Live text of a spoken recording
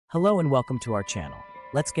Hello and welcome to our channel.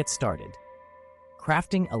 Let's get started.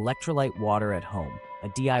 Crafting electrolyte water at home, a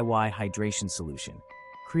DIY hydration solution.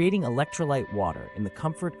 Creating electrolyte water in the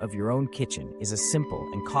comfort of your own kitchen is a simple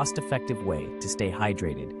and cost-effective way to stay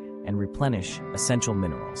hydrated and replenish essential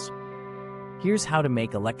minerals. Here's how to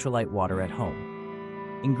make electrolyte water at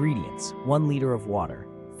home. Ingredients: 1 liter of water,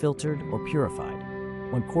 filtered or purified.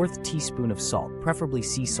 1/4 teaspoon of salt, preferably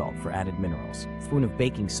sea salt for added minerals. Spoon of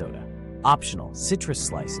baking soda. Optional: citrus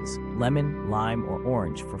slices, lemon, lime, or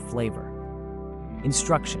orange for flavor.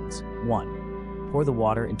 Instructions: 1. Pour the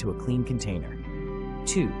water into a clean container.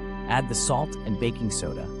 2. Add the salt and baking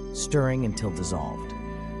soda, stirring until dissolved.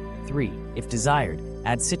 3. If desired,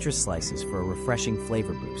 add citrus slices for a refreshing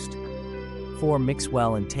flavor boost. 4. Mix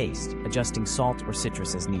well and taste, adjusting salt or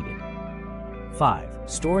citrus as needed. 5.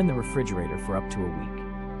 Store in the refrigerator for up to a week.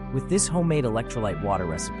 With this homemade electrolyte water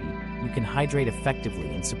recipe, you can hydrate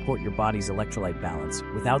effectively and support your body's electrolyte balance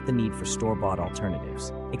without the need for store-bought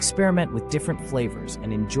alternatives. Experiment with different flavors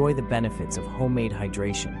and enjoy the benefits of homemade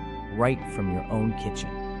hydration right from your own kitchen.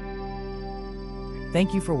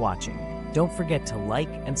 Thank you for watching. Don't forget to like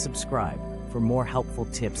and subscribe for more helpful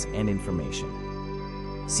tips and information.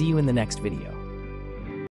 See you in the next video.